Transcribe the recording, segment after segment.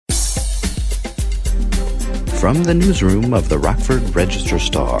From the newsroom of the Rockford Register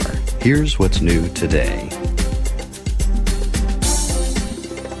Star, here's what's new today.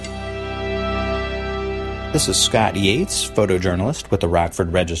 This is Scott Yates, photojournalist with the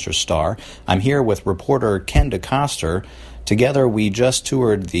Rockford Register Star. I'm here with reporter Ken DeCoster. Together, we just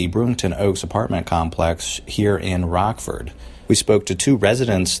toured the Brewington Oaks apartment complex here in Rockford. We spoke to two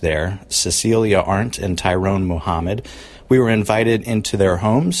residents there, Cecelia Arndt and Tyrone Muhammed. We were invited into their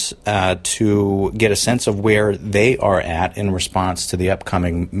homes to get a sense of where they are at in response to the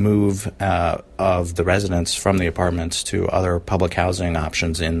upcoming move of the residents from the apartments to other public housing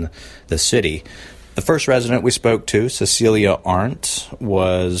options in the city. The first resident we spoke to, Cecelia Arndt,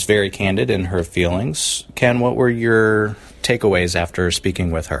 was very candid in her feelings. Ken, what were your takeaways after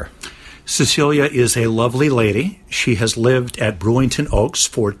speaking with her? Cecelia is a lovely lady. She has lived at Brewington Oaks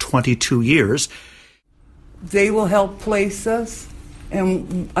for 22 years. They will help place us,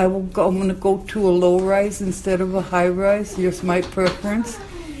 and I'm going to go to a low-rise instead of a high-rise. Here's my preference,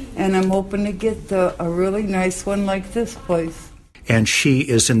 and I'm hoping to get a really nice one like this place. And she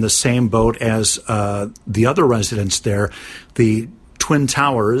is in the same boat as the other residents there. The Twin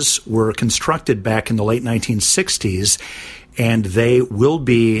Towers were constructed back in the late 1960s, and they will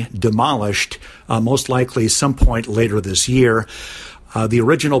be demolished most likely some point later this year. The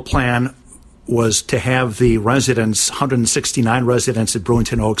original plan was to have the residents, 169 residents at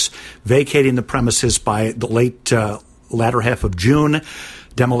Brewington Oaks, vacating the premises by the latter half of June.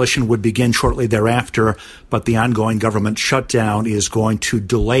 Demolition would begin shortly thereafter, but the ongoing government shutdown is going to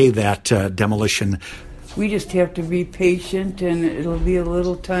delay that demolition. We just have to be patient, and it'll be a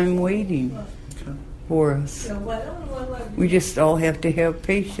little time waiting for us. We just all have to have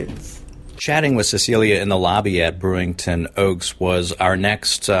patience. Chatting with Cecelia in the lobby at Brewington Oaks was our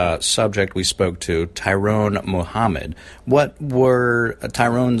next subject we spoke to, Tyrone Muhammed. What were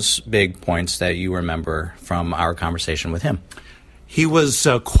Tyrone's big points that you remember from our conversation with him? He was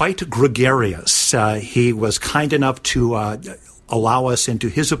quite gregarious. He was kind enough to allow us into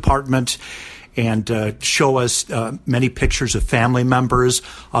his apartment and show us many pictures of family members,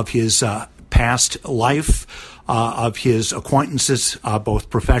 of his past life, of his acquaintances, both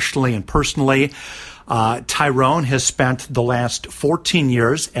professionally and personally. Tyrone has spent the last 14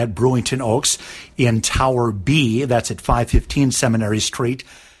 years at Brewington Oaks in Tower B, that's at 515 Seminary Street.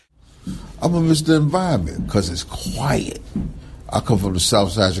 I'm going to miss the environment because it's quiet. I come from the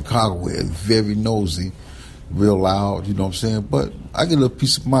south side of Chicago where it's very nosy, real loud, you know what I'm saying? But I get a little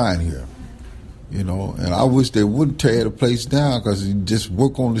peace of mind here, you know, and I wish they wouldn't tear the place down because you just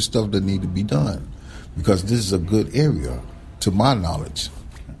work on the stuff that need to be done because this is a good area, to my knowledge.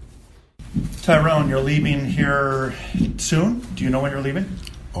 Tyrone, you're leaving here soon? Do you know when you're leaving?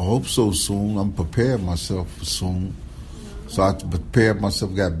 I hope so soon. I'm preparing myself for soon. So I prepared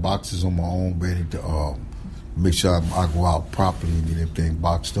myself, got boxes on my own ready to make sure I go out properly and get everything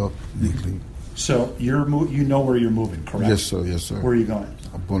boxed up neatly. So you know where you're moving, correct? Yes, sir. Yes, sir. Where are you going?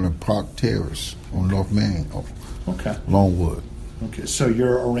 I'm going to Park Terrace on North Main. Okay. Longwood. Okay. So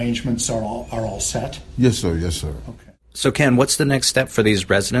your arrangements are all set? Yes, sir. Yes, sir. Okay. So, Ken, what's the next step for these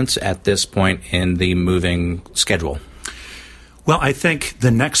residents at this point in the moving schedule? Well, I think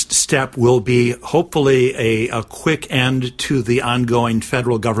the next step will be hopefully a quick end to the ongoing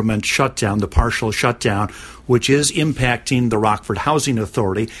federal government shutdown, the partial shutdown, which is impacting the Rockford Housing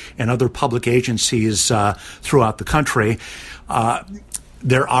Authority and other public agencies throughout the country.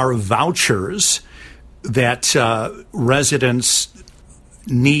 There are vouchers that residents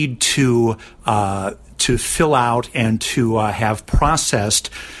need to fill out and to have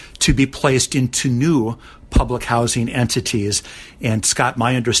processed to be placed into new public housing entities. And Scott,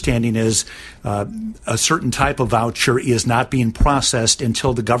 my understanding is a certain type of voucher is not being processed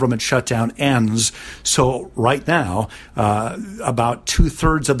until the government shutdown ends. So right now, about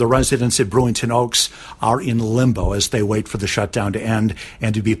 2/3 of the residents at Brewington Oaks are in limbo as they wait for the shutdown to end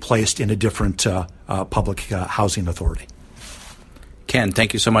and to be placed in a different public housing authority. Ken,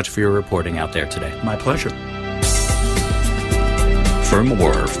 thank you so much for your reporting out there today. My pleasure. For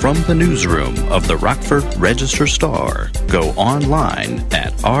more from the newsroom of the Rockford Register Star, go online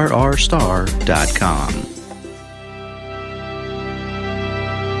at rrstar.com.